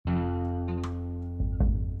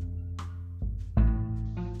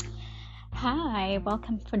Hi,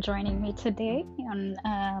 welcome for joining me today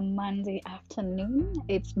on Monday afternoon.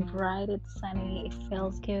 It's bright, it's sunny, it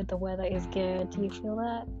feels good, the weather is good. Do you feel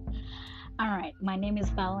that? All right, my name is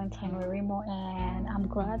Valentine Werimo, and I'm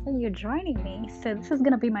glad that you're joining me. So, this is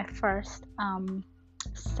gonna be my first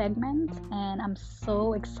segment, and I'm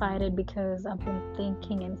so excited because I've been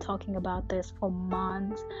thinking and talking about this for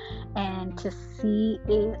months, and to see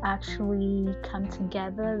it actually come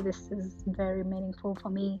together, this is very meaningful for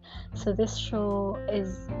me. So, this show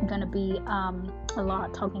is gonna be a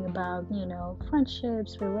lot talking about,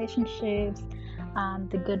 friendships, relationships,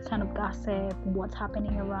 the good kind of gossip, what's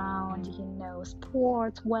happening around,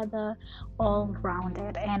 sports, weather, all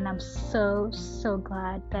rounded. And I'm so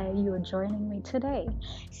glad that you're joining me today.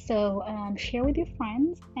 So, share with your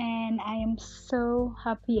friends, and I am so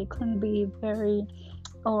happy. I couldn't be very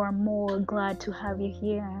or more glad to have you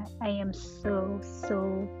here. I am so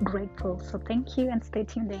grateful. So, thank you and stay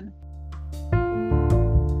tuned in.